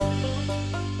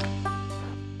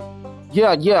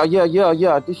Yeah.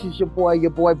 This is your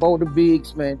boy Boulder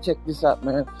Biggs, man. Check this out,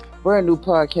 man. Brand new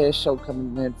podcast show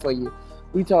coming in for you.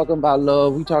 We talking about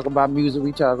love, we talking about music,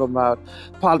 we talking about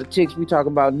politics, we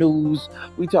talking about news,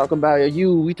 we talking about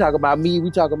you, we talking about me, we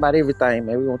talking about everything,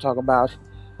 man. We gonna talk about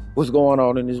what's going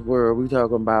on in this world. We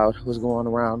talking about what's going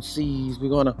around seas. We're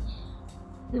gonna,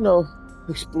 you know,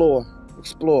 explore.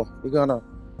 We're gonna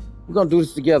do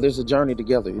this together. It's a journey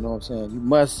together. You know what I'm saying? You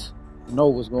must know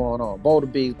what's going on. Boulder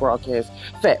Biggs broadcast,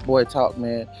 Fat Boy Talk,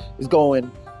 man, is going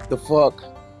the fuck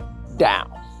down.